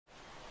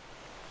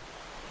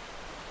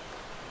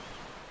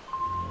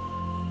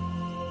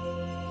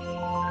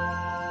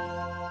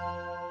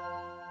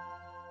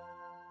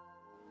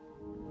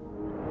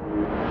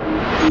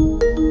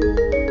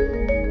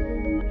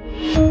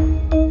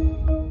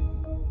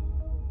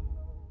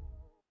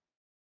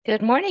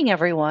Good morning,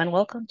 everyone.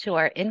 Welcome to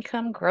our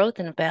Income Growth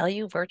and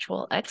Value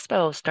Virtual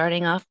Expo.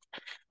 Starting off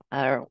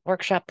our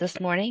workshop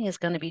this morning is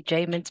going to be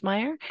Jay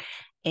Mintzmeyer,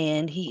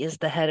 and he is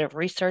the head of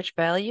research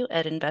value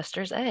at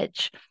Investors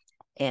Edge.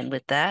 And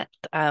with that,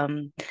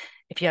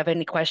 if you have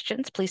any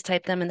questions, please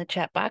type them in the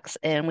chat box,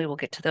 and we will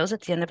get to those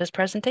at the end of his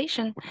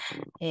presentation.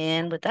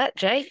 And with that,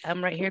 Jay,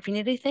 I'm right here if you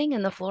need anything,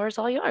 and the floor is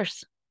all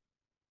yours.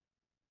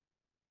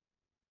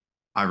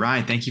 All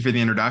right. Thank you for the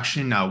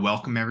introduction.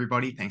 Welcome,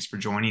 everybody. Thanks for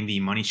joining the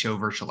Money Show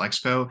Virtual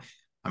Expo.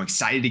 I'm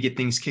excited to get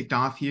things kicked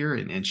off here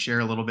and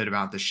share a little bit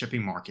about the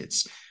shipping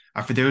markets.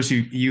 For those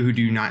of you who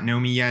do not know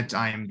me yet,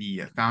 I am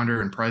the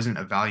founder and president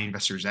of Value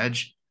Investors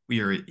Edge. We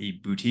are a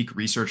boutique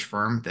research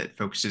firm that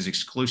focuses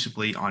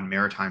exclusively on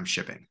maritime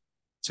shipping.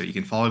 So you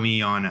can follow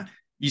me on,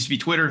 used to be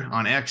Twitter,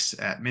 on X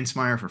at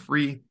Mintzmeyer for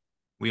free.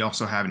 We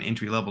also have an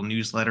entry-level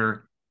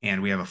newsletter,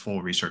 and we have a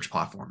full research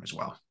platform as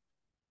well.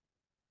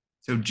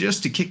 So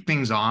just to kick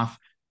things off,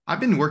 I've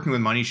been working with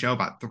Money Show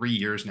about 3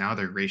 years now.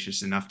 They're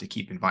gracious enough to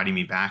keep inviting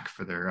me back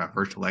for their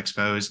virtual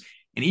expos.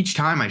 And each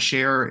time I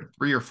share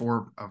 3 or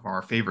 4 of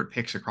our favorite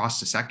picks across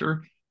the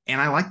sector.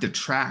 And I like to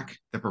track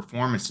the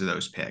performance of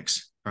those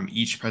picks from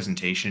each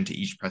presentation to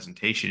each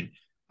presentation,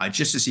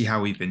 just to see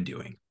how we've been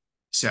doing.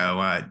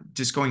 So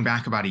just going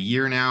back about a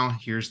year now,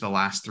 here's the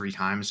last 3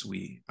 times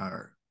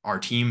our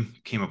team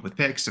came up with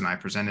picks and I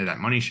presented at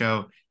Money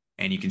Show.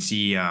 And you can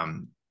see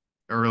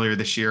earlier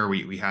this year,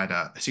 we had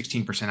a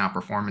 16%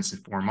 outperformance in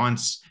 4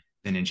 months.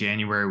 Then in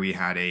January, we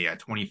had a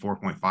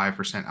 24.5%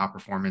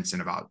 outperformance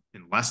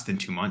in less than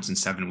 2 months, in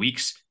 7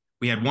 weeks.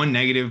 We had one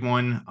negative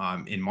one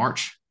in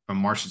March. From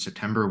March to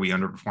September, we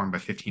underperformed by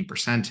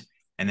 15%.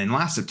 And then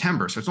last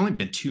September, so it's only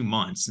been 2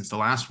 months since the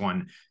last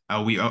one,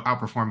 we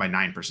outperformed by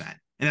 9%.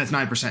 And that's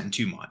 9% in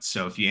 2 months.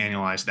 So if you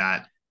annualize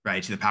that,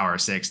 right, to the power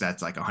of 6,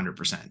 that's like 100%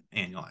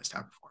 annualized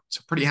outperformance.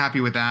 So pretty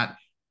happy with that.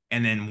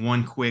 And then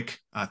one quick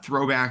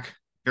throwback.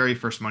 Very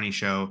first Money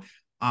Show.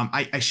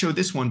 I showed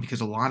this one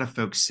because a lot of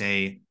folks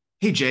say,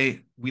 hey, Jay,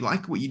 we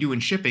like what you do in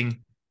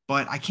shipping,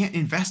 but I can't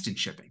invest in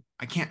shipping.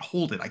 I can't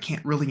hold it. I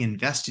can't really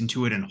invest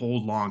into it and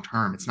hold long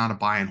term. It's not a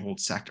buy and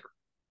hold sector.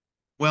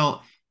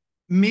 Well,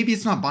 maybe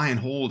it's not buy and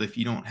hold if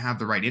you don't have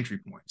the right entry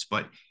points,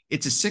 but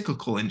it's a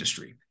cyclical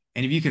industry.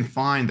 And if you can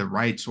find the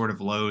right sort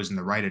of lows and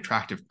the right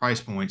attractive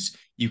price points,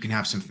 you can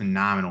have some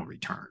phenomenal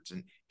returns.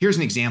 And here's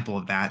an example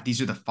of that.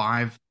 These are the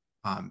 5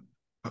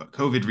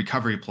 COVID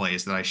recovery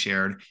plays that I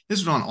shared. This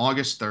was on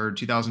August 3rd,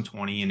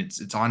 2020, and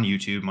it's on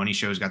YouTube. Money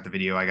Show's got the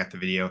video. I got the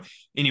video.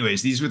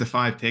 Anyways, these were the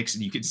 5 picks,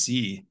 and you could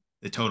see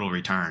the total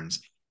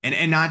returns.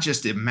 And not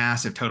just the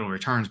massive total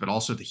returns, but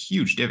also the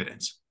huge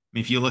dividends. I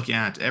mean, if you look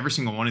at every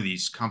single one of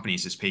these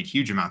companies has paid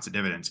huge amounts of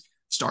dividends.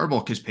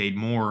 Starbulk has paid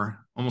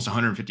more, almost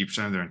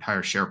 150% of their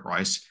entire share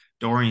price.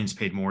 Dorian's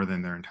paid more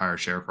than their entire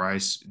share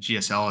price.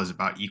 GSL is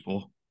about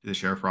equal to the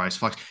share price.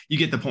 Flex, you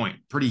get the point.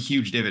 Pretty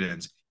huge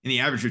dividends. And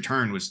the average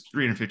return was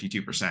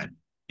 352%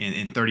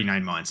 in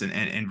 39 months.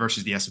 And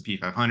versus the S&P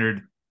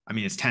 500, I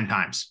mean, it's 10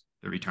 times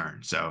the return.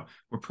 So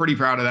we're pretty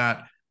proud of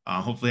that.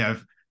 Hopefully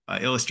I've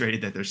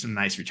illustrated that there's some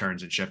nice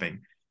returns in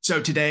shipping.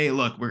 So today,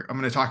 look, I'm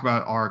going to talk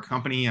about our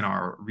company and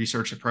our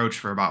research approach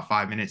for about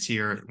 5 minutes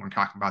here. We're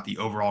talking about the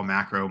overall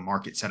macro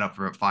market setup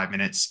for about 5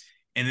 minutes.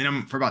 And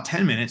then for about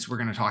 10 minutes, we're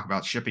going to talk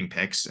about shipping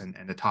picks and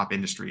the top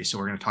industries. So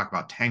we're going to talk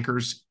about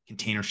tankers,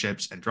 container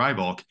ships, and dry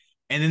bulk.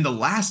 And then the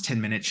last 10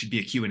 minutes should be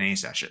a Q&A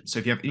session. So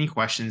if you have any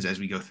questions as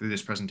we go through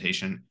this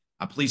presentation,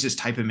 please just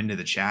type them into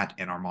the chat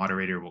and our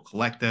moderator will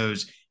collect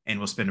those. And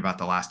we'll spend about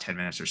the last 10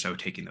 minutes or so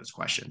taking those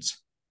questions.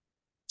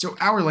 So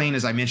our lane,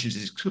 as I mentioned,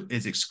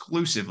 is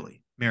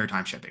exclusively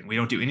maritime shipping. We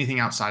don't do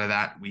anything outside of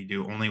that. We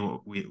do only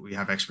what we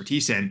have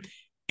expertise in.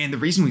 And the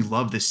reason we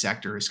love this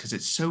sector is because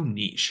it's so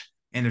niche.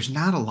 And there's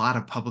not a lot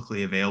of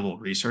publicly available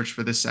research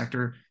for this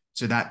sector.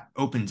 So that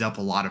opens up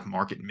a lot of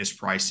market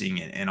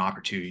mispricing and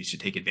opportunities to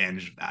take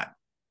advantage of that.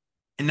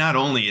 And not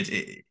only is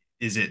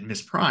it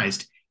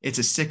mispriced, it's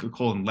a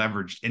cyclical and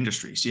leveraged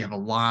industry. So you have a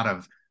lot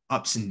of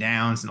ups and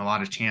downs and a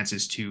lot of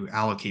chances to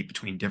allocate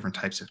between different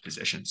types of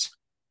positions.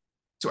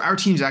 So our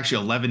team's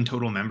actually 11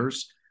 total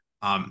members.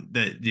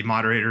 The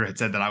moderator had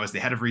said that I was the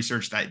head of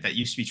research. That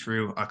used to be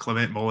true.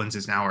 Clement Mullins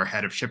is now our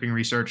head of shipping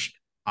research.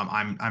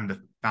 I'm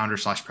the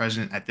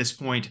founder/president at this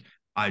point.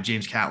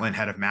 James Catlin,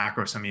 head of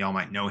macro. Some of y'all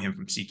might know him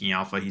from Seeking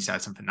Alpha. He's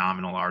had some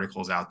phenomenal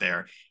articles out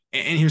there.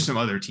 And here's some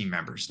other team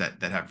members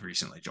that have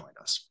recently joined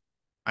us.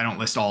 I don't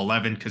list all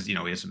 11 because, we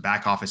have some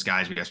back office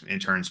guys, we got some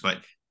interns, but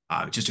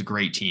just a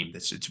great team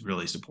that's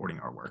really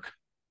supporting our work.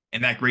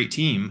 And that great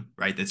team,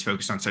 right, that's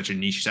focused on such a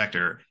niche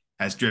sector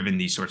has driven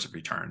these sorts of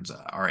returns.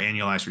 Our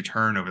annualized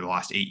return over the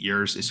last 8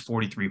 years is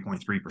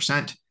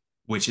 43.3%,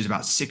 which is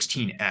about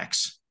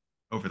 16x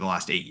over the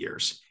last 8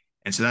 years.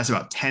 And so that's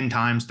about 10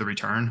 times the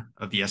return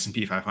of the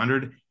S&P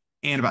 500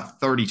 and about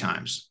 30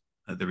 times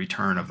the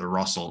return of the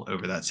Russell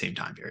over that same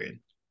time period.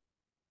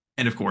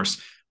 And of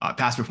course,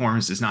 past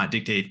performance does not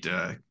dictate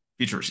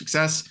future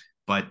success,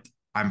 but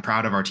I'm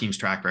proud of our team's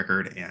track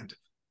record and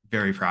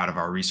very proud of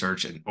our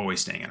research and always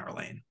staying in our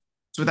lane.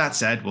 So with that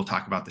said, we'll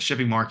talk about the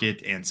shipping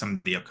market and some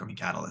of the upcoming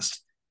catalysts.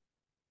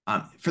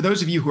 For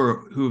those of you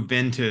who have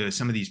been to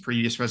some of these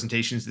previous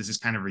presentations, this is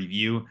kind of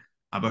review.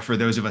 But for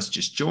those of us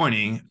just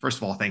joining, first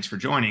of all, thanks for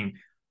joining.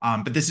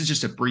 But this is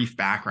just a brief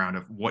background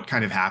of what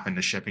kind of happened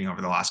to shipping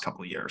over the last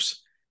couple of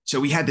years. So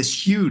we had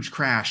this huge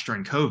crash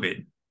during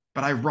COVID,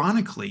 but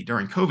ironically,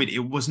 during COVID, it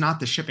was not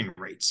the shipping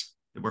rates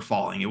that were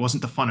falling. It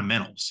wasn't the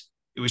fundamentals.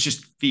 It was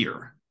just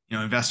fear.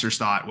 Investors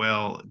thought,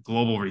 well,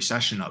 global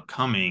recession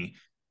upcoming,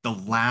 the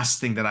last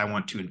thing that I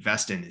want to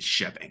invest in is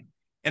shipping.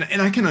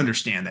 And I can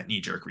understand that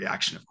knee-jerk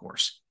reaction, of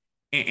course.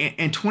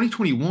 And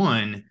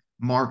 2021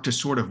 marked a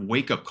sort of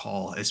wake-up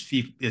call as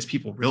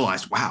people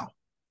realized, wow,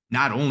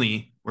 not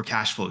only were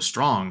cash flows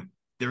strong,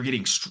 they were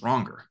getting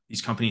stronger.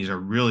 These companies are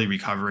really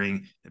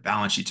recovering. The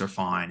balance sheets are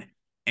fine.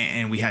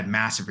 And we had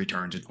massive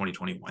returns in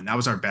 2021. That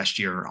was our best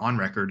year on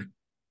record.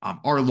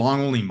 Our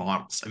long-only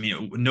models, I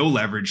mean, no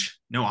leverage,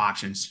 no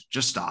options,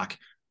 just stock,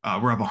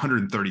 we're up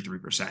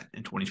 133%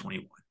 in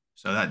 2021.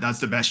 So that's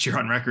the best year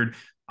on record.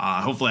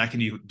 Hopefully I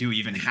can do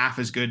even half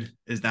as good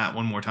as that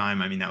one more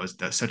time. I mean,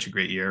 that's such a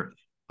great year.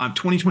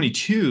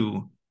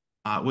 2022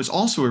 was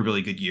also a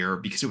really good year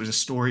because it was a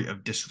story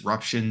of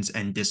disruptions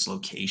and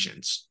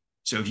dislocations.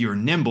 So if you were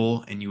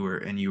nimble and you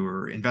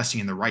were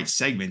investing in the right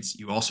segments,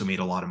 you also made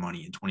a lot of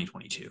money in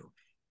 2022.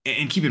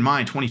 And keep in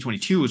mind,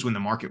 2022 was when the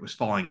market was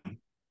falling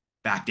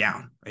back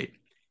down, right?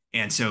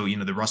 And so,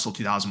 the Russell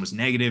 2000 was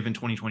negative in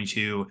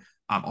 2022.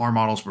 Our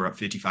models were up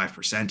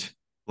 55%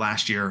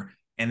 last year.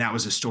 And that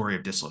was a story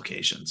of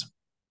dislocations.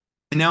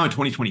 And now in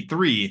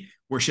 2023,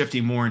 we're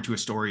shifting more into a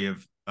story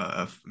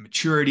of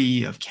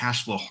maturity, of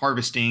cash flow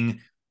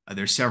harvesting.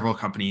 There's several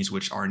companies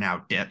which are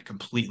now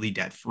completely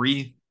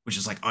debt-free, which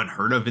is like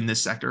unheard of in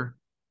this sector.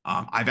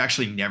 I've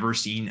actually never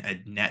seen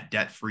a net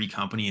debt-free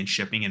company in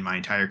shipping in my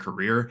entire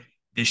career.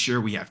 This year,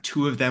 we have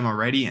 2 of them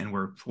already, and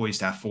we're poised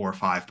to have 4 or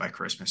 5 by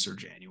Christmas or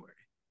January.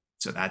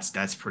 So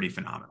that's pretty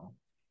phenomenal.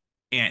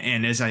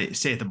 And as I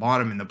say at the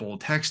bottom in the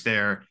bold text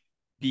there,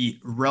 the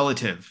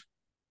relative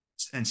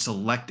and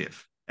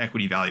selective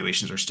equity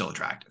valuations are still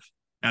attractive.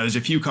 Now, there's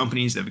a few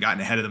companies that have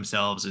gotten ahead of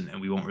themselves, and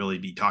we won't really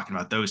be talking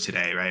about those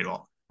today, right?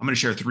 Well, I'm going to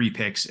share 3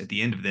 picks at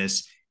the end of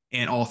this,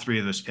 and all 3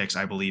 of those picks,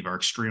 I believe, are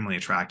extremely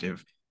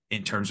attractive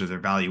in terms of their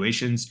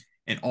valuations,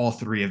 and all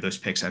 3 of those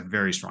picks have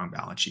very strong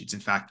balance sheets. In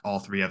fact, all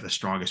 3 have the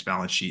strongest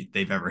balance sheet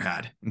they've ever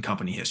had in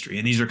company history,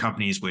 and these are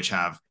companies which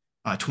have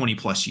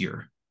 20-plus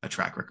year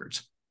track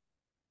records.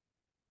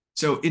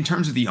 So in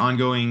terms of the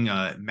ongoing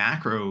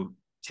macro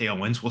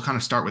tailwinds, we'll kind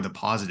of start with the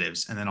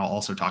positives, and then I'll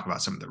also talk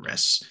about some of the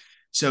risks.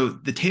 So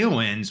the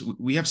tailwinds,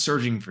 we have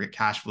surging for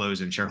cash flows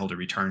and shareholder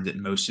returns at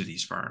most of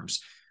these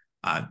firms.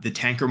 The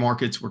tanker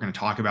markets we're going to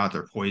talk about,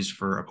 they're poised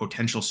for a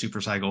potential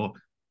super cycle.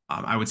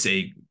 I would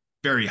say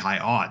very high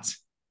odds.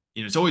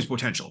 It's always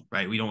potential,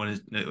 right? We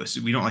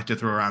don't like to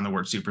throw around the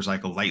word super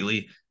cycle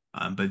lightly,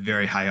 but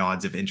very high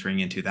odds of entering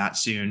into that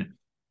soon.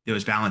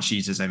 Those balance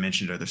sheets, as I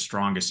mentioned, are the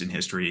strongest in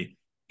history,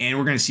 and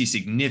we're going to see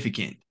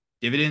significant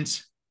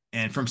dividends.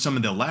 And from some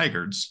of the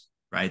laggards,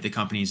 right, the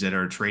companies that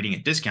are trading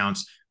at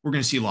discounts, we're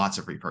going to see lots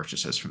of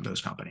repurchases from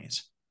those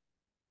companies.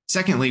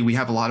 Secondly, we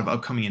have a lot of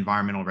upcoming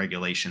environmental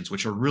regulations,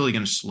 which are really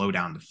going to slow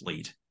down the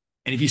fleet.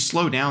 And if you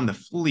slow down the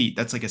fleet,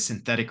 that's like a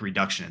synthetic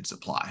reduction in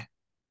supply.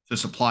 So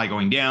supply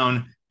going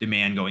down,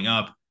 demand going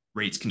up,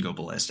 rates can go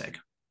ballistic.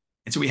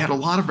 And so we had a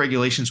lot of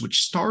regulations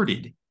which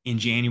started in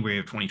January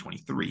of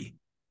 2023.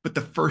 But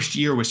the first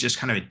year was just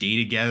kind of a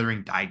data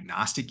gathering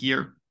diagnostic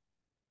year.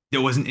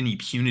 There wasn't any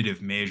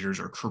punitive measures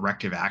or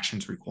corrective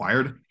actions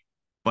required,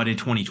 but in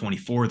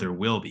 2024, there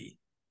will be.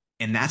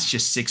 And that's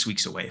just 6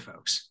 weeks away,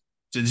 folks.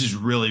 So this is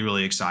really,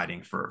 really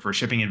exciting for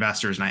shipping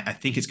investors. And I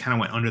think it's kind of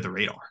went under the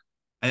radar.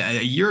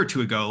 A year or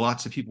 2 ago,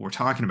 lots of people were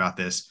talking about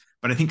this,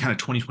 but I think kind of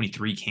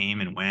 2023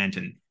 came and went,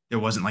 and there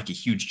wasn't like a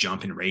huge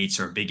jump in rates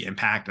or a big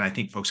impact. And I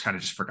think folks kind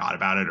of just forgot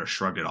about it or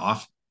shrugged it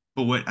off.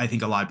 But what I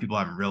think a lot of people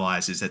haven't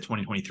realized is that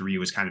 2023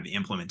 was kind of the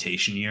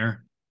implementation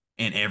year.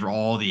 And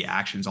all the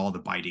actions, all the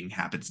biting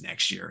happens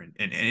next year.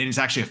 And it's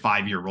actually a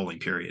 5-year rolling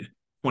period.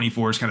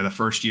 24 is kind of the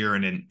first year,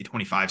 and then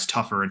 25 is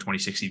tougher, and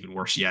 26 even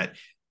worse yet.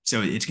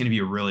 So it's going to be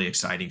a really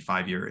exciting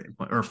 5-year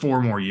or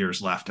 4 more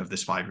years left of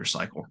this 5-year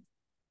cycle.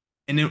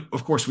 And then,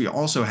 of course, we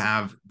also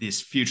have this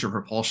future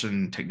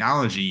propulsion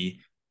technology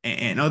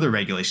and other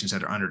regulations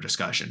that are under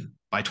discussion.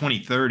 By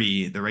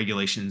 2030, the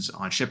regulations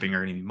on shipping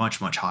are going to be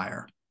much, much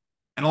higher.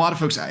 And a lot of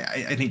folks,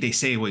 I think they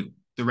say, well,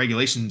 the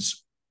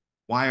regulations,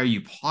 why are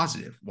you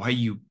positive? Why are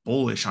you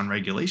bullish on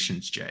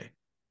regulations, Jay?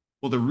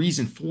 Well, the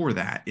reason for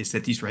that is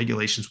that these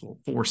regulations will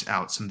force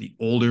out some of the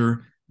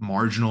older,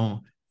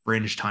 marginal,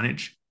 fringe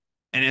tonnage.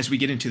 And as we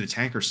get into the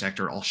tanker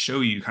sector, I'll show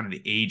you kind of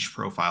the age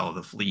profile of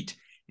the fleet.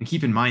 And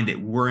keep in mind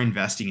that we're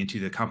investing into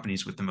the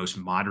companies with the most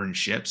modern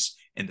ships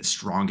and the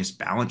strongest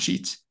balance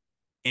sheets.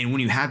 And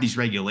when you have these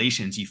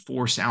regulations, you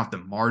force out the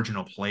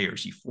marginal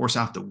players, you force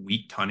out the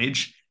weak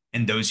tonnage,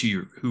 and those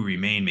who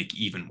remain make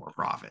even more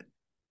profit.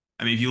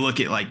 I mean, if you look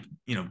at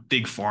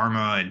big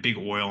pharma and big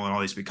oil and all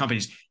these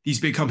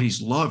big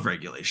companies love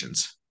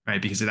regulations,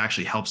 right? Because it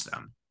actually helps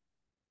them.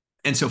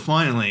 And so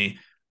finally,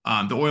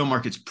 the oil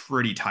market's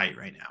pretty tight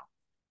right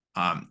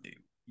now.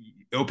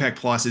 OPEC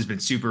Plus has been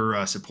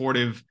super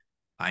supportive.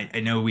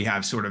 I know we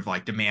have sort of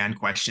like demand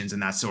questions,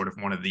 and that's sort of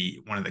one of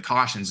the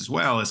cautions as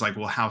well. Is like,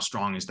 well, how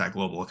strong is that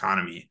global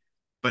economy?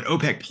 But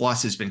OPEC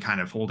Plus has been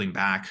kind of holding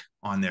back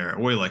on their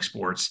oil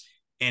exports,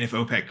 and if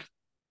OPEC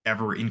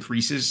ever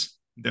increases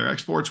their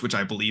exports, which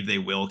I believe they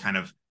will, kind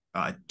of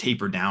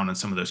taper down on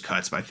some of those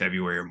cuts by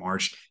February or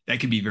March, that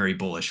could be very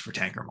bullish for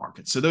tanker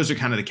markets. So those are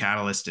kind of the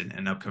catalyst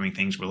and upcoming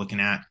things we're looking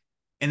at.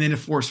 And then,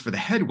 of course, for the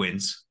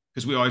headwinds,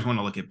 because we always want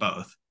to look at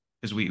both,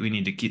 because we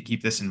need to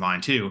keep this in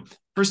mind too.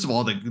 First of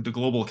all, the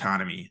global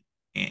economy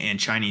and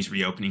Chinese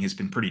reopening has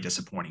been pretty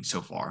disappointing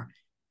so far.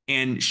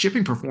 And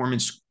shipping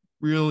performance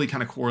really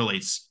kind of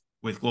correlates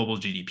with global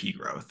GDP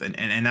growth.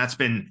 And that's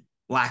been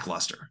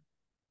lackluster.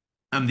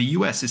 The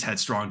US has had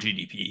strong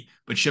GDP,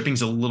 but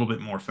shipping's a little bit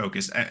more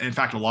focused, in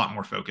fact, a lot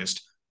more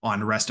focused on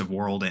the rest of the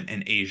world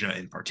and Asia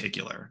in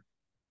particular.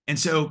 And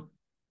so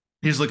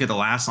just look at the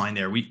last line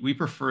there. We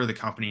prefer the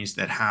companies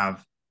that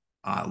have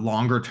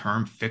longer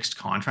term fixed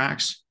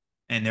contracts,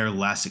 and they're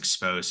less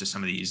exposed to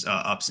some of these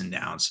ups and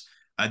downs.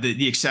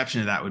 The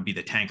exception to that would be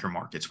the tanker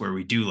markets, where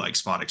we do like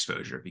spot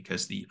exposure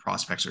because the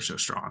prospects are so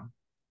strong.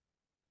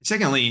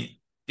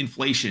 Secondly,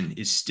 inflation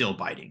is still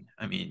biting.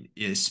 I mean,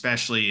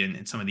 especially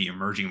in some of the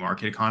emerging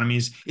market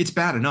economies. It's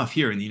bad enough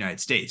here in the United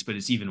States, but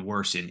it's even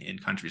worse in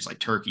countries like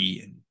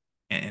Turkey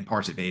and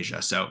parts of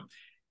Asia. So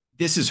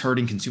this is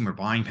hurting consumer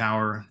buying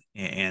power,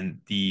 and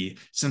the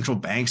central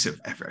banks have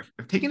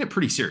taken it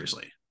pretty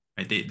seriously.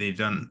 Right? They've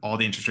done all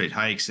the interest rate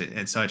hikes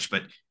and such,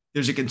 but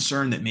there's a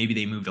concern that maybe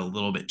they moved a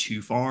little bit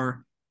too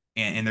far,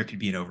 and there could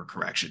be an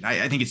overcorrection.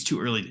 I think it's too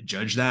early to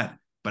judge that,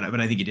 but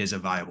I think it is a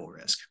viable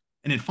risk.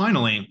 And then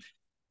finally,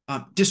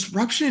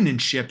 disruption in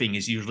shipping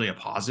is usually a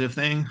positive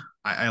thing.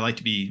 I like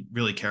to be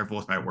really careful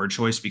with my word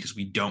choice because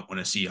we don't want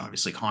to see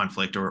obviously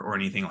conflict or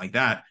anything like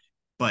that.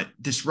 But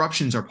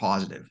disruptions are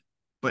positive.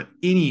 But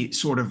any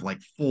sort of like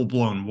full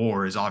blown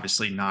war is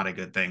obviously not a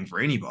good thing for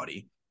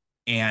anybody.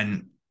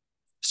 And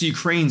so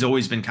Ukraine's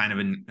always been kind of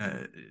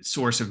a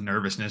source of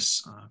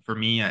nervousness for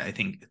me. I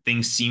think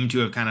things seem to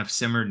have kind of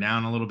simmered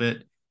down a little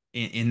bit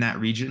in that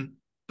region.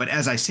 But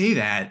as I say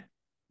that,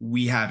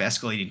 we have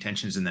escalating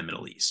tensions in the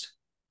Middle East,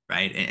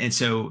 right? And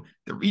so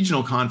the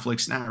regional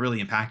conflict's not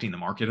really impacting the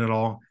market at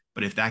all.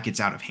 But if that gets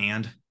out of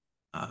hand,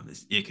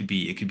 it could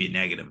be a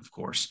negative, of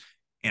course.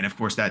 And of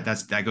course,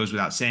 that goes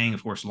without saying.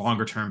 Of course,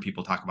 longer term,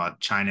 people talk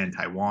about China and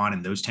Taiwan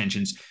and those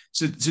tensions.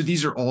 So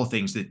these are all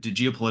things that the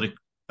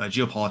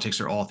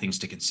geopolitics are all things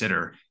to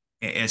consider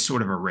as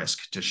sort of a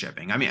risk to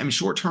shipping. I mean,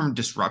 short term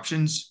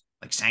disruptions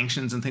like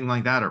sanctions and things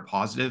like that are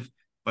positive,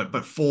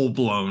 but full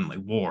blown like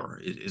war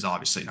is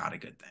obviously not a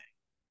good thing.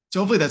 So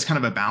hopefully that's kind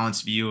of a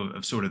balanced view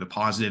of sort of the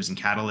positives and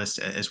catalysts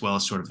as well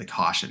as sort of the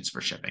cautions for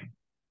shipping.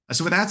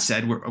 So with that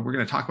said, we're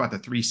going to talk about the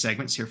three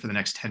segments here for the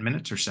next 10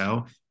 minutes or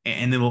so,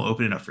 and then we'll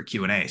open it up for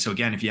Q&A. So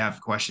again, if you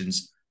have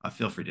questions,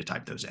 feel free to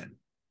type those in.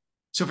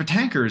 So for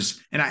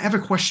tankers, and I have a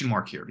question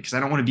mark here because I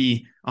don't want to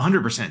be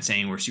 100%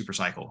 saying we're super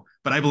cycle,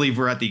 but I believe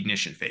we're at the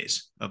ignition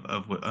phase of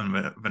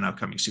an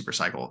upcoming super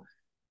cycle.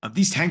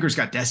 These tankers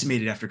got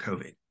decimated after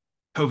COVID.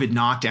 COVID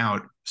knocked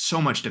out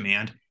so much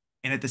demand,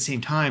 and at the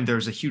same time, there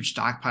was a huge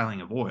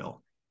stockpiling of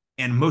oil,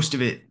 and most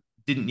of it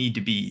didn't need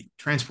to be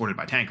transported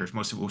by tankers.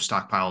 Most of it was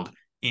stockpiled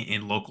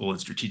in local and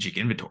strategic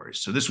inventories.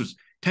 So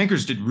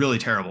tankers did really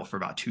terrible for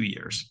about 2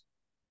 years.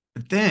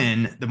 But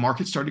then the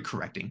market started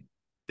correcting,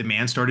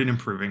 demand started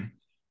improving,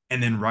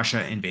 and then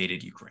Russia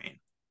invaded Ukraine.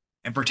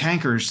 And for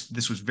tankers,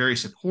 this was very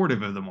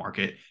supportive of the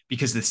market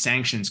because the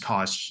sanctions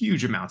caused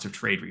huge amounts of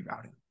trade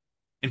rebounding.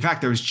 In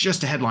fact, there was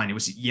just a headline. It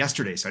was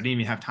yesterday, so I didn't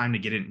even have time to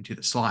get it into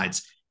the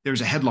slides. There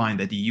was a headline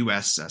that the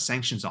U.S.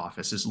 Sanctions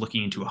Office is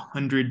looking into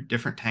 100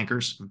 different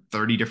tankers from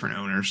 30 different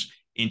owners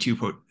into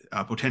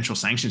potential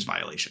sanctions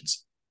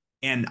violations.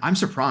 And I'm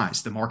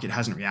surprised the market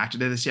hasn't reacted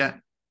to this yet,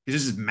 because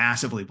this is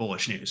massively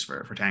bullish news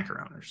for tanker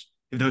owners.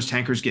 If those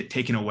tankers get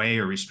taken away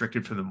or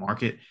restricted from the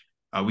market,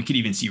 we could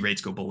even see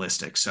rates go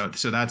ballistic. So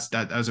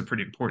that was a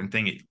pretty important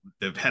thing.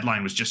 The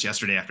headline was just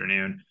yesterday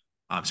afternoon.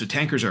 So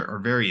tankers are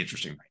very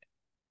interesting right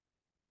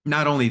now.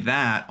 Not only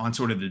that, on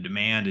sort of the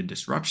demand and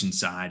disruption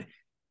side,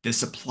 the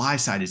supply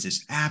side is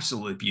just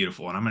absolutely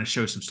beautiful. And I'm going to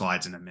show some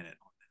slides in a minute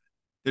on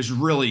that. There's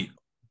really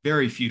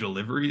very few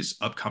deliveries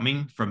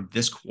upcoming from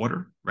this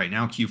quarter right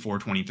now, Q4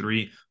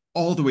 23,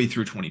 all the way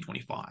through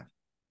 2025.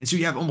 And so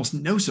you have almost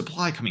no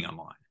supply coming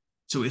online.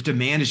 So if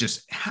demand is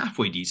just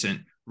halfway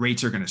decent,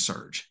 rates are going to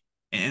surge.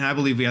 And I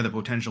believe we have the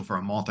potential for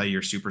a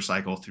multi-year super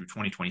cycle through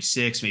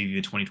 2026, maybe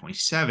even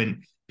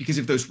 2027, because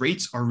if those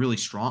rates are really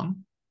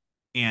strong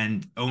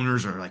and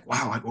owners are like,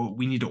 wow,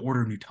 we need to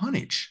order new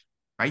tonnage,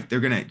 right? They're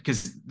going to,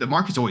 because the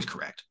market's always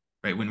correct,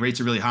 right? When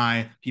rates are really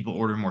high, people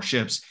order more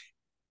ships.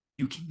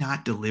 You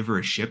cannot deliver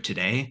a ship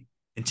today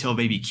until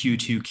maybe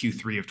Q2,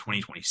 Q3 of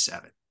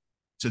 2027.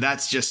 So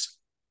that's just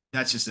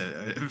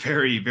a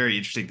very, very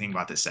interesting thing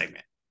about this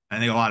segment. I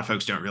think a lot of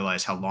folks don't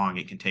realize how long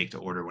it can take to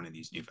order one of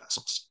these new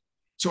vessels.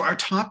 So our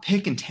top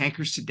pick in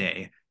tankers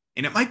today,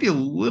 and it might be a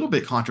little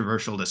bit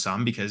controversial to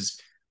some because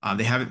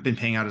they haven't been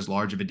paying out as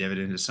large of a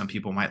dividend as some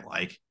people might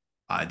like,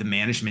 The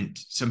management,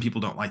 some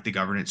people don't like the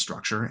governance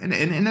structure, and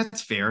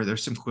that's fair.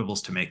 There's some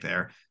quibbles to make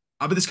there.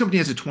 But this company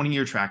has a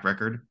 20-year track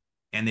record,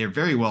 and they're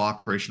very well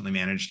operationally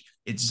managed.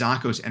 It's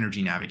Zakos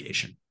Energy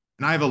Navigation.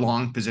 And I have a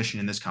long position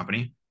in this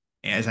company,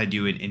 as I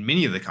do in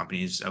many of the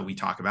companies we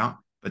talk about,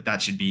 but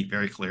that should be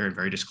very clear and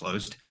very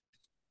disclosed.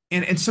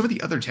 And some of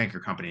the other tanker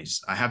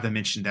companies, I have them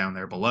mentioned down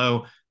there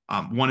below.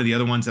 One of the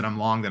other ones that I'm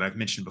long that I've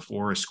mentioned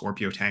before is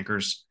Scorpio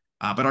Tankers.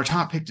 But our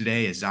top pick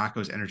today is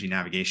Zakos Energy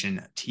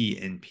Navigation,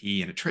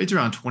 TNP, and it trades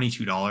around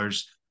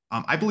 $22.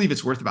 I believe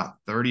it's worth about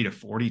 30 to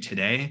 40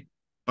 today,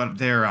 but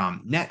their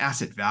net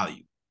asset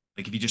value,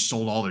 like if you just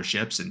sold all their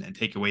ships and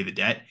take away the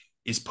debt,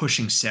 is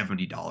pushing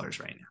 $70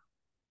 right now.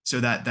 So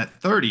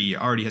that 30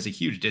 already has a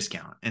huge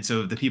discount. And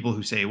so the people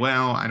who say,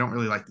 well, I don't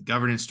really like the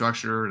governance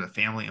structure, the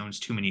family owns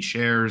too many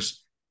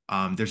shares,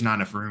 there's not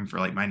enough room for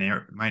like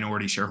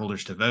minority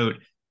shareholders to vote.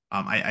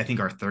 I think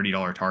our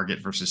 $30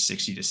 target versus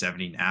 60 to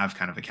 70 NAV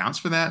kind of accounts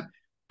for that.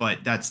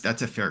 But that's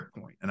a fair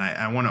point. And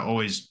I want to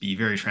always be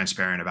very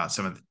transparent about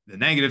some of the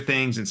negative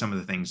things and some of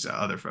the things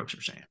other folks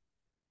are saying.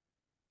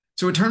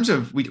 So in terms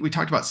of, we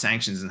talked about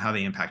sanctions and how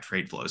they impact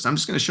trade flows. I'm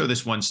just going to show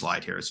this one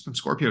slide here. It's from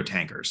Scorpio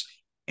Tankers.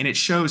 And it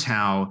shows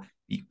how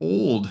the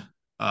old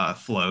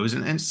flows,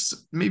 and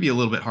it's maybe a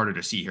little bit harder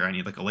to see here. I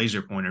need like a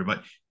laser pointer,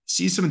 but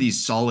see some of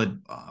these solid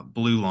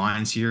blue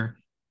lines here.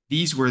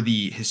 These were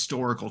the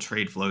historical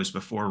trade flows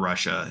before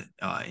Russia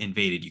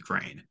invaded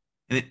Ukraine.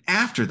 And then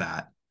after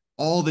that,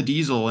 all the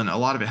diesel and a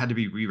lot of it had to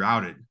be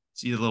rerouted.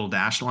 See the little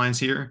dashed lines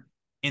here?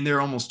 And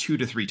they're almost 2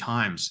 to 3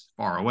 times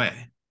far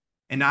away.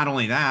 And not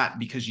only that,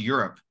 because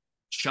Europe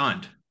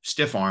shunned,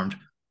 stiff-armed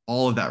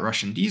all of that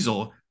Russian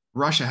diesel,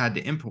 Russia had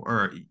to import,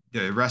 or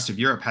the rest of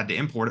Europe had to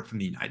import it from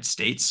the United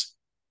States,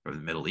 from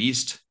the Middle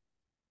East,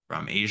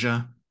 from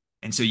Asia.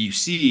 And so you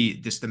see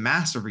the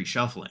massive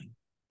reshuffling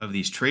of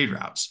these trade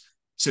routes.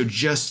 So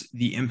just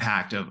the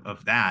impact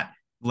of that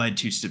led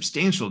to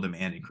substantial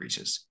demand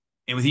increases.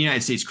 And with the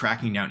United States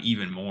cracking down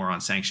even more on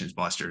sanctions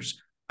busters,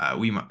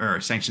 or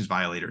sanctions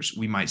violators,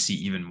 we might see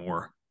even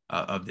more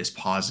of this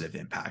positive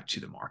impact to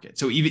the market.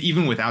 So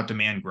even without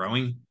demand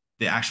growing,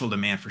 the actual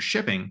demand for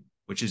shipping,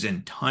 which is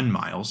in ton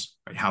miles,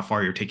 right, how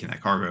far you're taking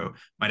that cargo,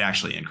 might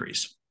actually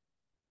increase.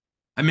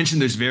 I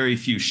mentioned there's very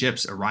few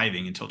ships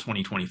arriving until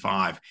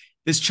 2025.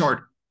 This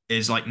chart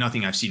is like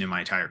nothing I've seen in my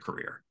entire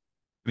career.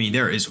 I mean,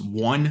 there is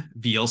one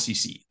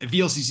VLCC. A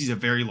VLCC is a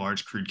very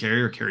large crude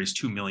carrier, carries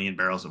 2 million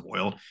barrels of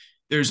oil.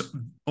 There's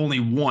only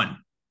one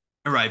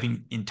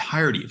arriving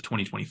entirety of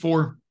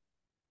 2024.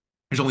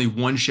 There's only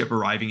one ship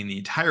arriving in the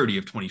entirety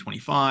of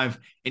 2025.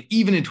 And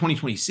even in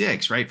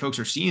 2026, right, folks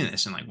are seeing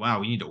this and like, wow,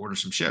 we need to order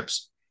some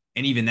ships.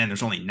 And even then,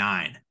 there's only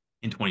 9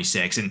 in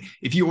 26. And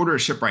if you order a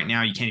ship right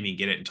now, you can't even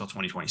get it until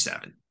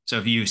 2027. So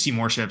if you see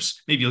more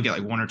ships, maybe you'll get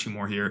like 1 or 2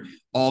 more here.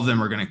 All of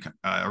them are going to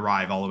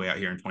arrive all the way out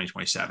here in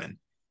 2027.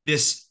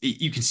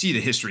 You can see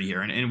the history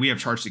here. And we have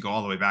charts that go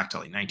all the way back to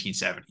like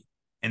 1970.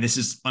 And this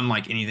is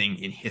unlike anything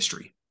in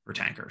history for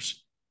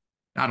tankers.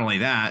 Not only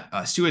that,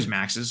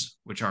 Suezmaxes,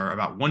 which are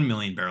about 1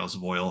 million barrels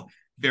of oil,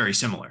 very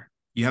similar.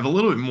 You have a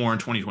little bit more in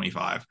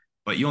 2025,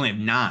 but you only have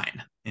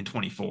 9 in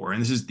 24.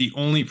 And this is the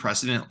only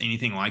precedent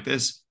anything like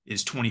this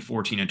is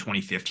 2014 and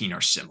 2015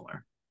 are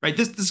similar, right?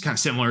 This is kind of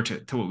similar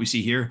to what we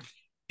see here.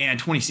 And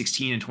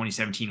 2016 and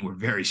 2017 were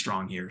very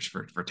strong years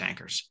for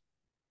tankers.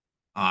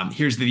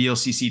 Here's the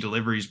VLCC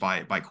deliveries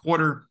by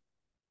quarter.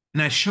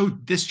 And I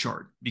showed this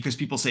chart because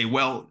people say,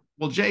 well,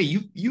 Jay,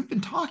 you've been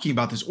talking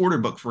about this order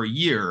book for a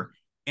year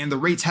and the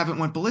rates haven't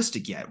went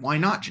ballistic yet. Why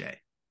not, Jay?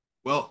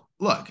 Well,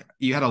 look,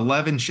 you had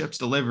 11 ships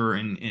deliver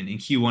in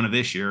Q1 of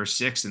this year,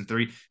 6 and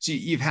 3. So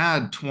you've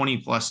had 20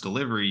 plus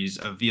deliveries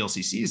of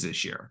VLCCs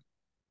this year.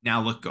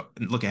 Now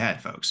look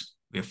ahead, folks.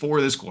 We have 4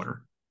 this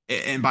quarter.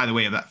 And by the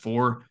way, of that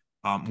 4,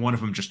 one of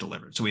them just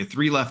delivered. So we have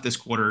 3 left this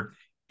quarter.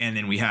 And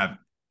then we have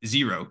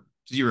 0,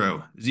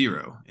 0,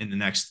 0 in the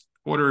next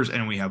quarters.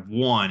 And we have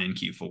 1 in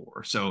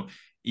Q4. So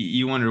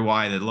you wonder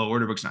why the low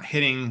order book's not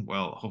hitting.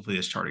 Well, hopefully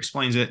this chart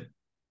explains it.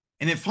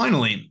 And then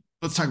finally,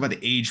 let's talk about the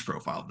age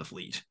profile of the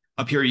fleet.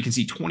 Up here, you can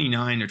see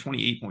 29 or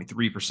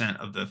 28.3%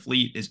 of the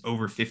fleet is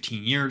over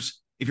 15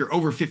 years. If you're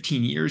over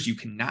 15 years, you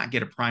cannot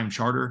get a prime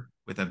charter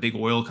with a big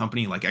oil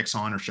company like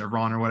Exxon or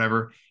Chevron or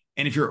whatever.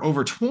 And if you're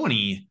over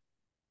 20,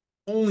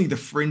 only the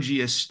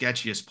fringiest,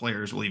 sketchiest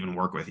players will even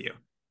work with you.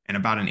 And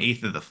about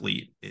 1/8 of the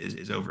fleet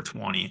is over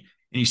 20.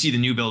 And you see the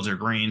new builds are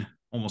green,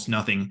 almost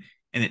nothing.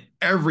 And then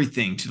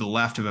everything to the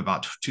left of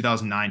about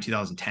 2009,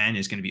 2010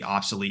 is going to be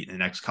obsolete in the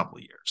next couple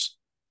of years.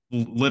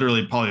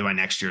 Literally, probably by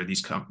next year,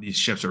 these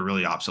ships are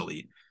really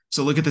obsolete.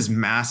 So look at this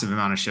massive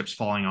amount of ships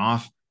falling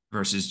off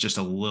versus just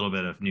a little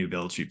bit of new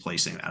builds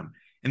replacing them.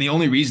 And the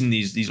only reason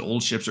these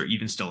old ships are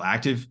even still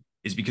active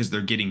is because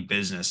they're getting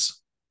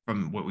business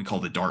from what we call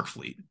the dark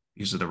fleet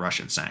because of the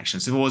Russian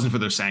sanctions. If it wasn't for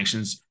those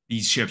sanctions,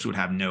 these ships would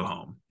have no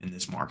home in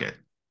this market.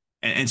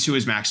 And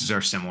Suezmaxes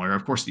are similar.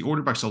 Of course, the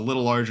order book's a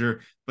little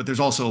larger, but there's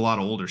also a lot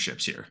of older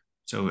ships here.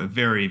 So a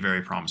very,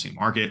 very promising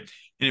market.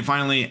 And then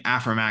finally,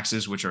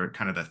 Aframaxes, which are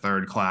kind of the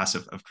third class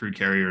of crude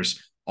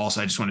carriers.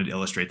 Also, I just wanted to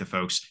illustrate the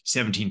folks,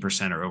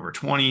 17% are over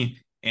 20.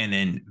 and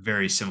then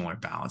very similar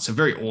balance. So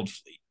very old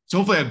fleet. So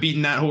hopefully I've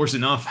beaten that horse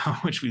enough, how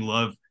much we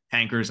love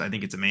tankers. I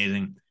think it's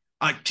amazing.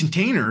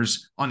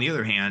 Containers, on the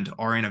other hand,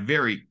 are in a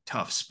very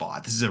tough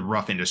spot. This is a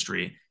rough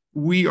industry.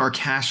 We are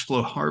cash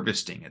flow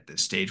harvesting at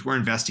this stage. We're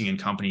investing in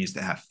companies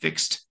that have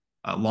fixed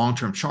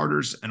long-term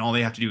charters, and all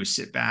they have to do is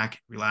sit back,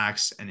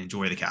 relax, and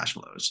enjoy the cash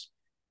flows.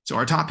 So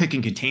our top pick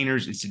in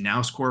containers is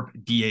Danaos Corp,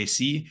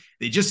 DAC.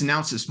 They just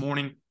announced this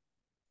morning.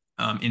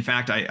 In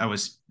fact, I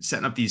was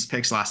setting up these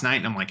picks last night,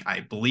 and I'm like,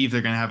 I believe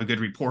they're going to have a good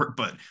report,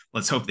 but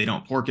let's hope they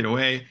don't pork it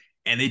away.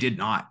 And they did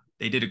not.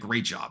 They did a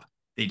great job.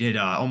 They did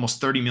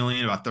almost 30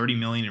 million, about 30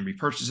 million in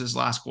repurchases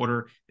last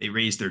quarter. They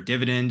raised their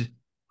dividend.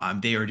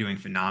 They are doing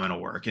phenomenal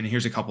work. And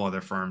here's a couple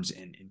other firms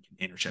in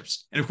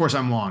containerships. And of course,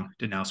 I'm long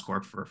Danaos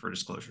Corp for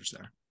disclosures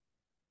there.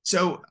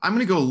 So I'm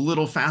going to go a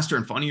little faster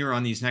and funnier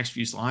on these next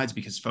few slides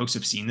because folks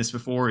have seen this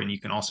before, and you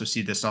can also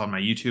see this on my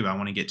YouTube. I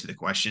want to get to the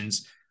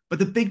questions. But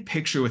the big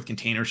picture with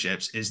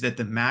containerships is that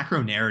the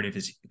macro narrative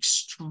is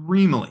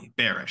extremely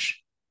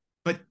bearish.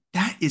 But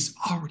that is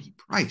already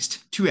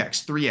priced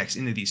 2x, 3x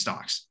into these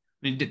stocks.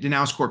 I mean,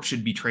 Danaos Corp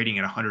should be trading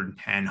at $110,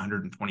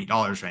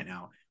 $120 right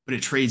now, but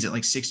it trades at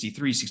like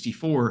 63,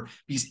 64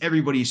 because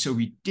everybody is so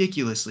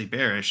ridiculously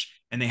bearish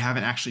and they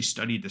haven't actually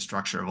studied the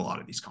structure of a lot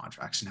of these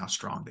contracts and how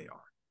strong they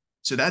are.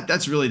 So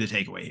that's really the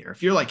takeaway here.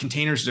 If you're like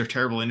containers is a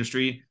terrible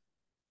industry,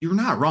 you're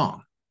not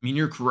wrong. I mean,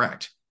 you're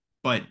correct.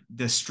 But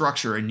the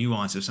structure and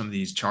nuance of some of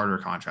these charter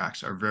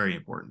contracts are very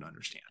important to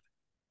understand.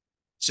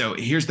 So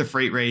here's the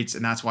freight rates,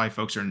 and that's why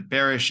folks are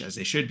bearish, as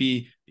they should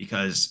be,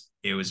 because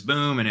it was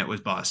boom and it was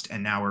bust,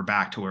 and now we're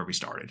back to where we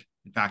started.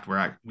 In fact, we're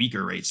at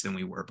weaker rates than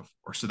we were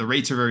before. So the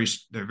rates are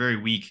they're very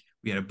weak.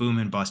 We had a boom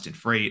and bust in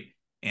freight,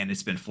 and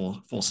it's been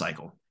full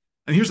cycle.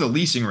 And here's the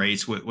leasing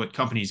rates, what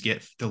companies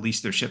get to lease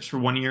their ships for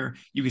 1 year.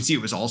 You can see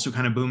it was also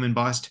kind of boom and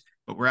bust,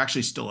 but we're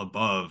actually still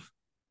above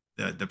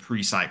the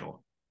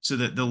pre-cycle. So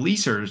the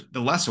lessors,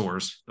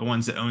 the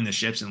ones that own the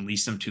ships and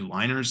lease them to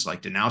liners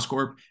like Danaos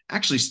Corp,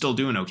 actually still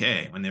doing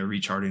okay when they're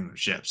rechartering their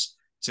ships.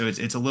 So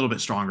it's a little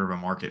bit stronger of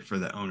a market for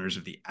the owners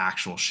of the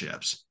actual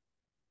ships.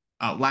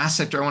 Last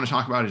sector I want to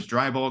talk about is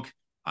dry bulk.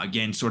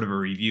 Again, sort of a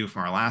review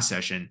from our last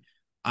session.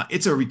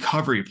 It's a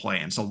recovery play,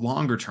 and it's a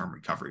longer-term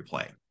recovery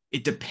play.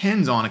 It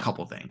depends on a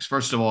couple of things.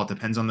 First of all, it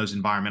depends on those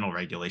environmental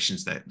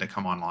regulations that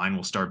come online.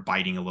 We'll start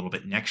biting a little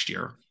bit next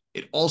year.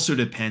 It also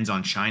depends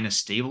on China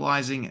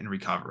stabilizing and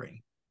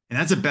recovering. And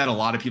that's a bet a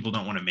lot of people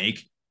don't want to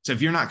make. So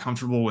if you're not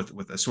comfortable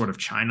with a sort of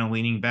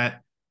China-leaning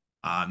bet,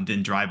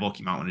 then dry bulk,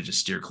 you might want to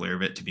just steer clear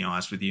of it, to be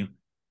honest with you.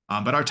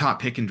 But our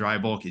top pick in dry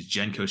bulk is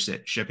Genco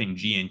Shipping,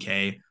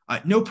 GNK.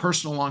 No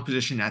personal long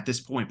position at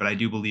this point, but I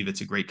do believe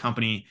it's a great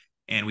company.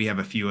 And we have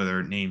a few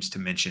other names to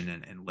mention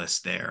and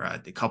list there.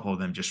 A couple of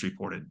them just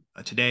reported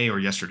today or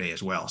yesterday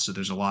as well. So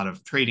there's a lot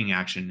of trading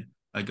action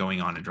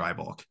going on in dry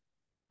bulk.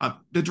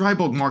 The dry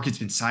bulk market's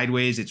been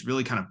sideways. It's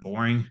really kind of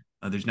boring.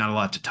 There's not a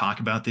lot to talk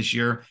about this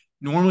year.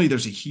 Normally,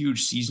 there's a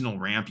huge seasonal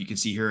ramp. You can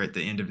see here at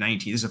the end of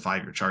 19. This is a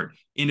 5-year chart.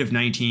 End of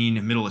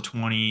 19, middle of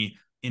 20,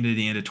 into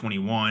the end of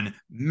 21.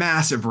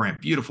 Massive ramp,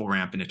 beautiful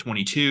ramp into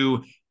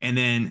 22. And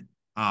then,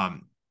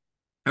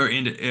 or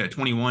into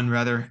 21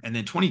 rather. And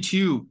then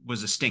 22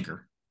 was a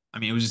stinker. I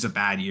mean, it was just a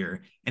bad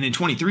year. And then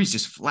 23 is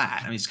just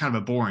flat. I mean, it's kind of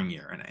a boring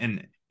year.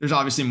 And there's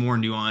obviously more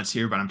nuance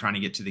here, but I'm trying to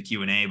get to the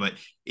Q&A. But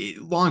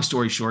long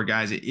story short,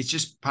 guys, it's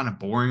just kind of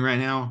boring right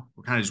now.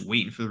 We're kind of just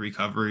waiting for the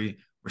recovery.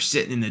 We're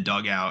sitting in the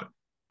dugout.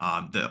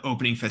 The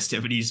opening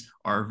festivities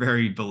are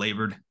very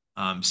belabored.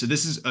 So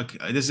this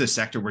is a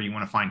sector where you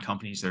want to find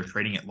companies that are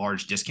trading at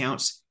large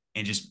discounts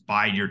and just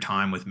bide your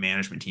time with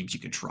management teams you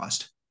can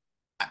trust.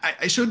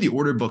 I showed the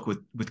order book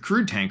with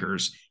crude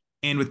tankers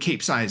and with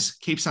Capesize.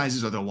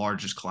 Capesizes are the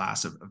largest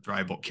class of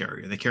dry bulk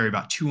carrier. They carry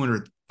about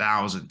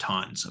 200,000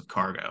 tons of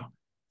cargo.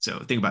 So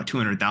think about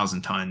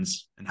 200,000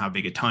 tons and how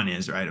big a ton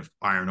is, right, of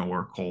iron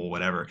ore, coal,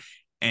 whatever.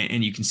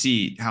 And you can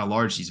see how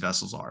large these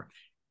vessels are.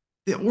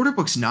 The order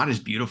book's not as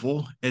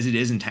beautiful as it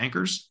is in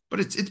tankers,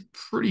 but it's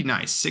pretty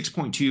nice.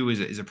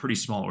 6.2 is a pretty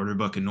small order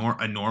book. A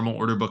normal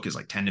order book is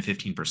like 10 to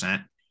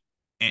 15%.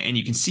 And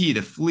you can see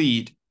the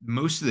fleet,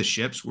 most of the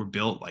ships were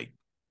built like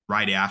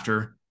right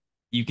after.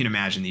 You can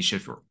imagine these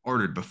ships were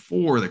ordered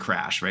before the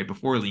crash, right?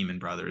 Before Lehman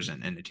Brothers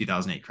and the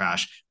 2008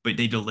 crash, but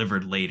they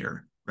delivered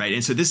later, right?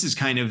 And so this is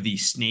kind of the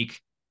snake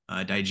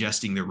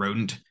digesting the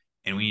rodent,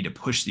 and we need to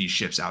push these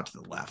ships out to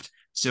the left.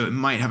 So it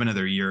might have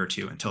another year or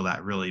two until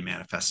that really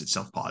manifests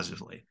itself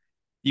positively.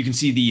 You can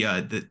see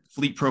the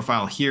fleet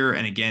profile here,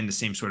 and again, the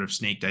same sort of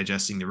snake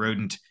digesting the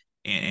rodent,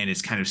 and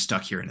it's kind of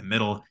stuck here in the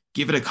middle.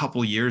 Give it a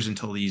couple years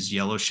until these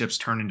yellow ships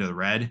turn into the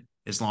red.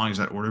 As long as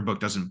that order book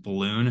doesn't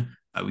balloon,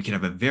 we can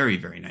have a very,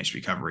 very nice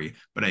recovery.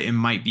 But it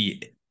might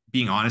be,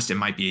 being honest, it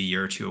might be a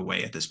year or two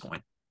away at this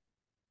point.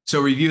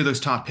 So review those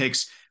top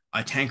picks.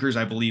 Tankers,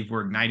 I believe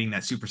we're igniting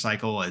that super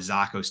cycle.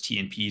 Zakos,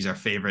 TNP is our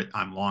favorite.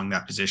 I'm long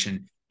that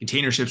position.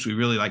 Containerships, we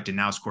really like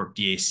Danaos Corp,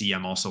 DAC.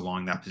 I'm also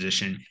long that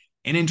position.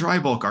 And in dry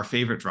bulk, our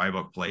favorite dry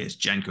bulk play is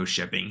Genco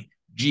Shipping,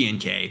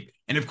 GNK.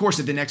 And of course,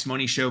 at the next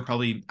money show,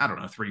 probably, I don't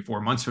know,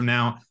 3-4 months from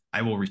now,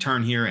 I will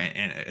return here.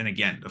 And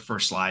again, the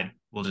first slide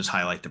we'll just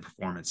highlight the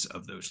performance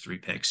of those three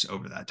picks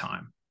over that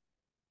time.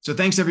 So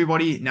thanks,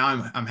 everybody.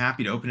 Now I'm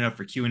happy to open it up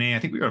for Q&A. I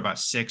think we got about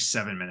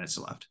 6-7 minutes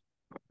left.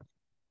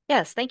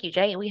 Yes, thank you,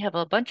 Jay. We have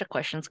a bunch of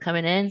questions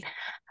coming in.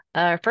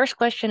 Our first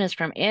question is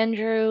from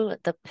Andrew.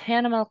 The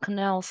Panama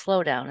Canal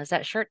slowdown, is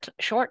that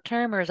short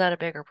term or is that a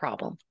bigger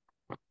problem?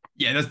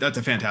 Yeah, that's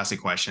a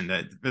fantastic question.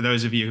 That for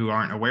those of you who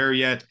aren't aware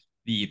yet,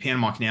 the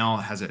Panama Canal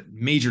has a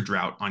major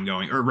drought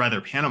ongoing, or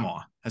rather,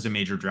 Panama has a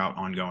major drought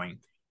ongoing.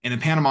 And the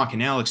Panama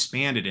Canal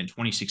expanded in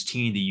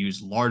 2016 to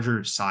use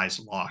larger size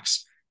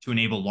locks to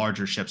enable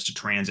larger ships to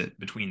transit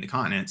between the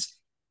continents.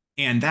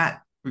 And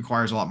that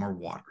requires a lot more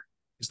water.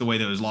 Because the way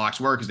those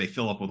locks work is they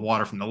fill up with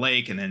water from the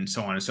lake and then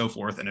so on and so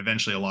forth. And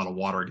eventually a lot of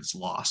water gets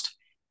lost.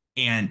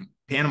 And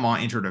Panama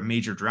entered a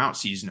major drought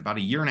season about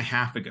a year and a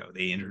half ago.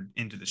 They entered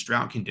into this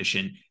drought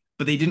condition,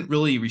 but they didn't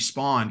really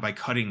respond by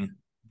cutting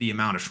the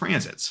amount of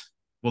transits.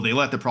 Well, they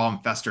let the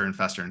problem fester and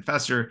fester and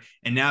fester,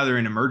 and now they're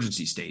in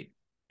emergency state.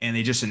 And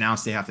they just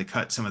announced they have to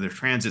cut some of their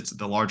transits,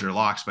 the larger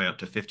locks, by up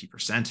to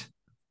 50%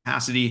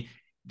 capacity.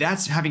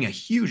 That's having a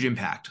huge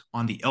impact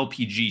on the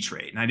LPG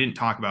trade. And I didn't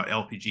talk about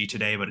LPG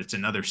today, but it's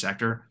another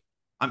sector.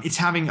 It's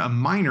having a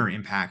minor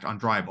impact on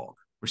dry bulk.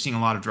 We're seeing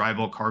a lot of dry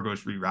bulk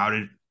cargoes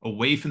rerouted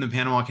away from the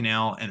Panama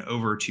Canal and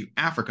over to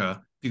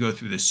Africa to go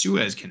through the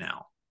Suez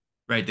Canal,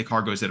 right? The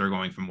cargoes that are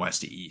going from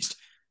west to east.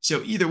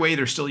 So either way,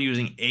 they're still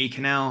using a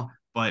canal,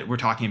 but we're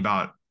talking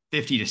about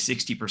 50 to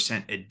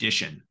 60%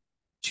 addition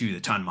to the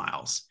ton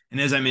miles.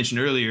 And as I mentioned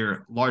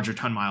earlier, larger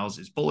ton miles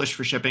is bullish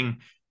for shipping.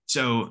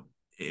 So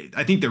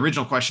I think the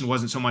original question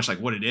wasn't so much like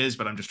what it is,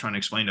 but I'm just trying to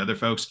explain to other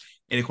folks.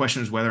 And the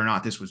question is whether or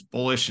not this was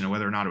bullish and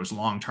whether or not it was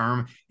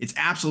long-term. It's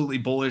absolutely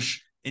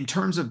bullish. In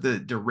terms of the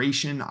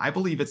duration, I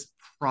believe it's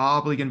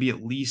probably going to be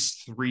at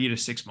least 3 to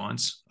 6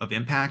 months of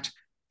impact.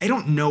 I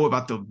don't know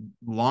about the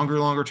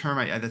longer term.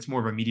 That's more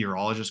of a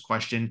meteorologist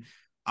question.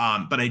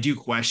 But I do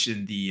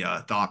question the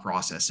thought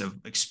process of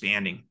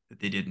expanding that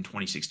they did in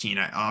 2016.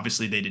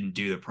 Obviously, they didn't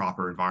do the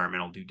proper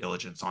environmental due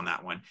diligence on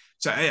that one.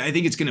 So I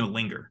think it's going to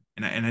linger.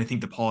 And I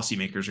think the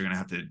policymakers are going to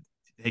have to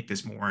take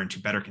this more into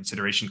better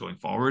consideration going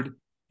forward.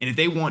 And if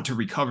they want to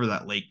recover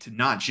that lake to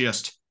not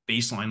just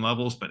baseline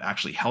levels, but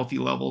actually healthy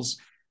levels,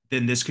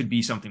 then this could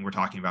be something we're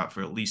talking about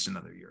for at least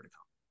another year to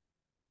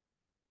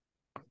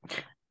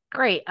come.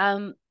 Great.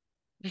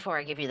 Before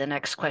I give you the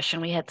next question,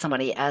 we had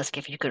somebody ask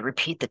if you could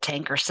repeat the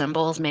tanker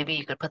symbols. Maybe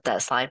you could put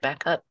that slide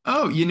back up.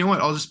 Oh, you know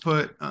what? I'll just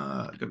put,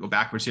 go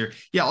backwards here.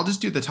 Yeah, I'll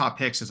just do the top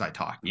picks as I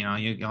talk.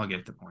 I'll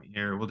get the point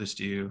here. We'll just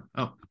do,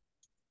 oh,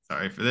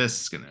 sorry for this.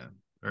 It's going to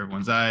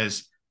everyone's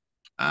eyes.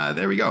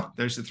 There we go.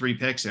 There's the 3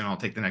 picks, and I'll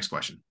take the next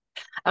question.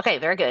 Okay,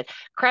 very good.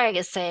 Craig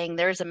is saying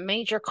there's a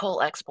major coal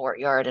export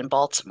yard in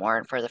Baltimore,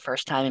 and for the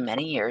first time in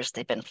many years,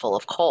 they've been full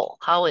of coal.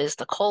 How is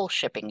the coal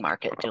shipping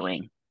market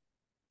doing?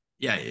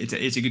 Yeah,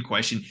 it's a good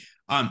question.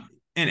 And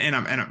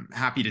I'm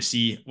happy to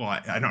see. Well,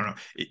 I don't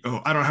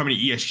know. I don't know how many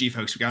ESG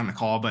folks we got on the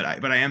call, but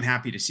I am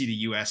happy to see the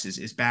U.S.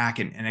 is back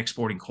and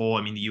exporting coal.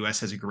 I mean, the U.S.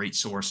 has a great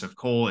source of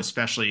coal,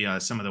 especially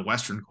some of the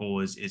Western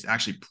coal is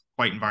actually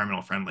quite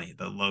environmental friendly.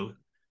 The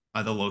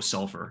low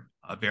sulfur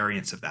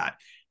variants of that.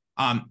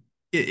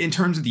 In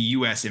terms of the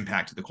U.S.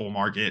 impact to the coal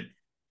market,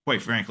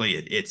 quite frankly,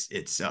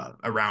 it's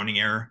a rounding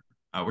error.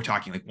 We're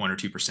talking like 1 or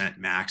 2%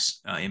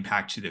 max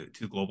impact to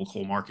the global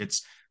coal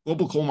markets.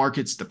 Global coal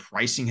markets, the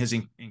pricing has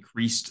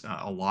increased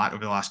a lot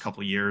over the last couple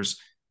of years.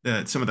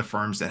 Some of the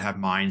firms that have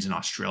mines in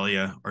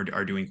Australia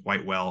are doing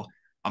quite well.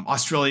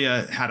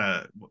 Australia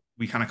had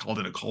we kind of called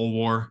it a coal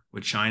war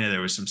with China.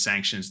 There was some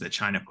sanctions that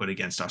China put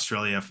against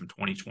Australia from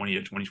 2020 to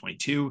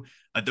 2022.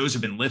 Those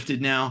have been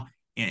lifted now.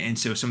 And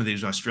so some of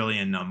these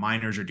Australian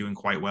miners are doing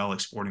quite well,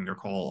 exporting their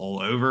coal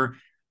all over.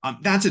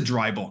 That's a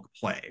dry bulk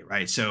play,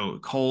 right? So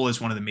coal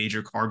is one of the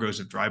major cargoes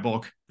of dry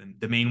bulk.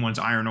 The main one's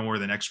iron ore.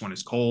 The next one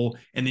is coal.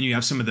 And then you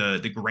have some of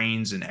the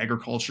grains and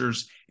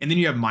agricultures. And then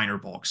you have minor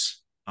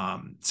bulks,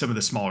 some of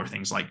the smaller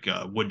things like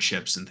wood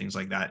chips and things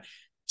like that.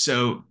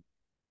 So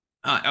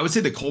I would say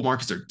the coal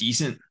markets are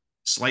decent,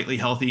 slightly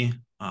healthy.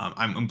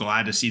 I'm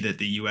glad to see that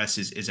the U.S.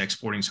 is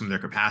exporting some of their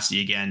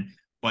capacity again,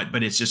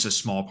 but it's just a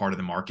small part of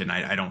the market. And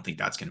I don't think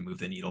that's going to move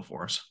the needle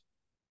for us.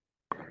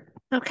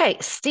 Okay,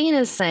 Steen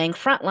is saying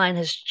Frontline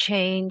has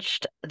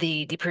changed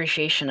the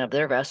depreciation of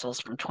their vessels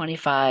from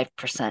 25%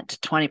 to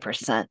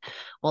 20%.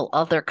 Will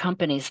other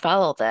companies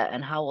follow that,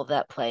 and how will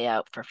that play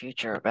out for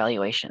future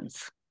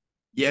evaluations?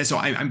 Yeah, so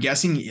I'm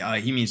guessing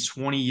he means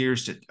 20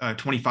 years to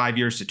 25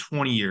 years to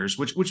 20 years,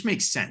 which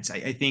makes sense.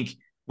 I think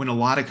when a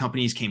lot of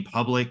companies came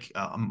public,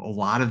 a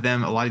lot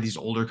of these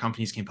older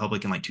companies came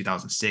public in like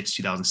 2006,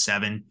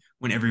 2007,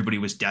 when everybody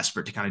was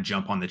desperate to kind of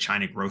jump on the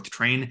China growth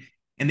train.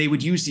 And they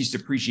would use these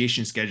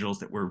depreciation schedules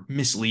that were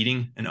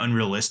misleading and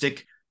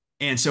unrealistic.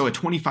 And so a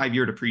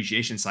 25-year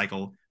depreciation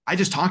cycle, I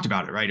just talked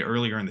about it right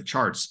earlier in the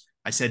charts.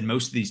 I said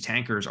most of these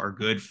tankers are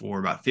good for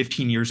about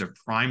 15 years of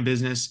prime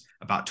business,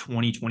 about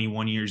 20,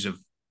 21 years of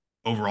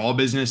overall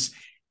business.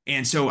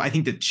 And so I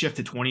think the shift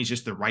to 20 is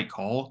just the right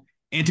call.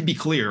 And to be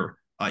clear,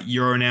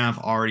 Euronav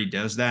already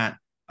does that.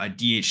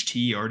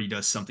 DHT already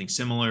does something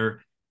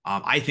similar.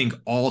 I think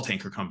all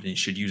tanker companies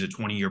should use a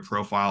 20-year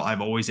profile.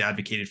 I've always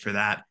advocated for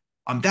that.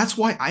 That's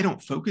why I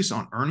don't focus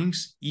on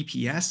earnings,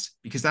 EPS,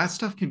 because that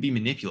stuff can be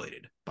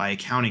manipulated by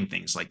accounting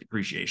things like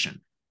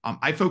depreciation.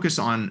 I focus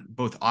on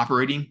both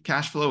operating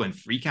cash flow and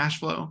free cash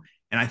flow,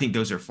 and I think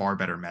those are far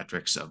better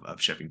metrics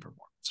of shipping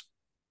performance.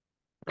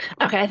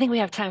 Okay, I think we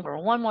have time for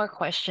one more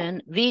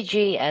question.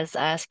 VG is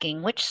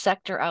asking, which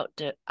sector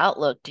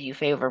outlook do you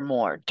favor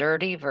more,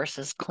 dirty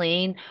versus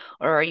clean,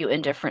 or are you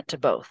indifferent to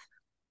both?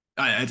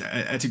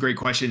 That's a great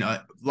question.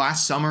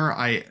 Last summer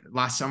I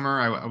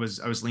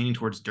was leaning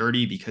towards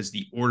dirty because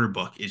the order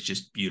book is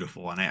just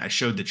beautiful, and I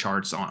showed the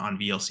charts on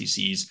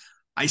VLCCs.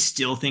 I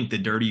still think the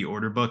dirty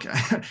order book.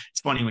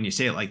 It's funny when you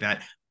say it like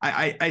that.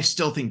 I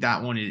still think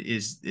that one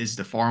is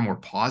the far more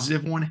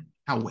positive one.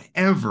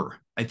 However,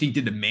 I think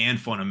the demand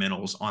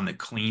fundamentals on the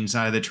clean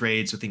side of the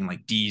trade, so thinking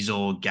like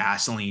diesel,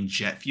 gasoline,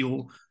 jet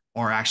fuel,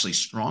 are actually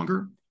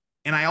stronger.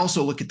 And I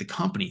also look at the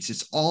companies.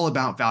 It's all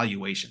about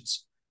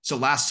valuations. So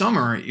last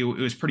summer, it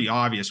was pretty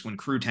obvious when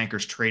crude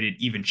tankers traded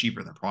even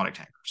cheaper than product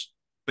tankers.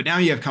 But now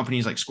you have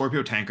companies like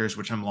Scorpio Tankers,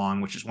 which I'm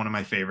long, which is one of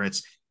my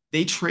favorites.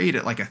 They trade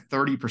at like a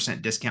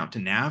 30% discount to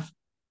NAV,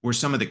 where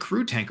some of the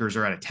crude tankers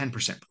are at a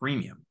 10%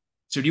 premium.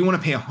 So do you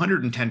want to pay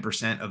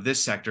 110% of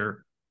this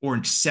sector or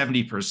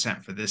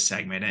 70% for this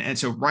segment? And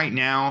so right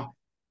now,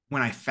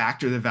 when I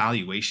factor the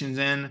valuations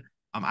in,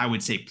 I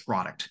would say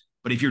product.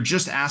 But if you're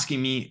just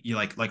asking me, you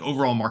like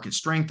overall market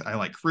strength, I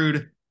like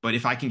crude. But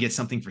if I can get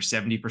something for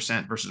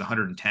 70% versus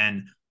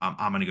 110,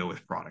 I'm going to go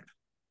with product.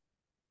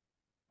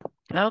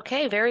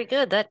 Okay, very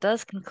good. That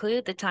does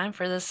conclude the time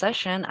for this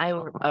session. I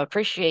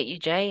appreciate you,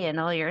 Jay, and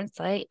all your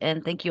insight,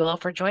 and thank you all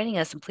for joining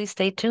us. And please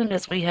stay tuned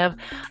as we have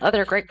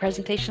other great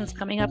presentations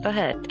coming up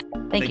ahead. Thank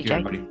you, Thank you, Jay.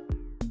 everybody.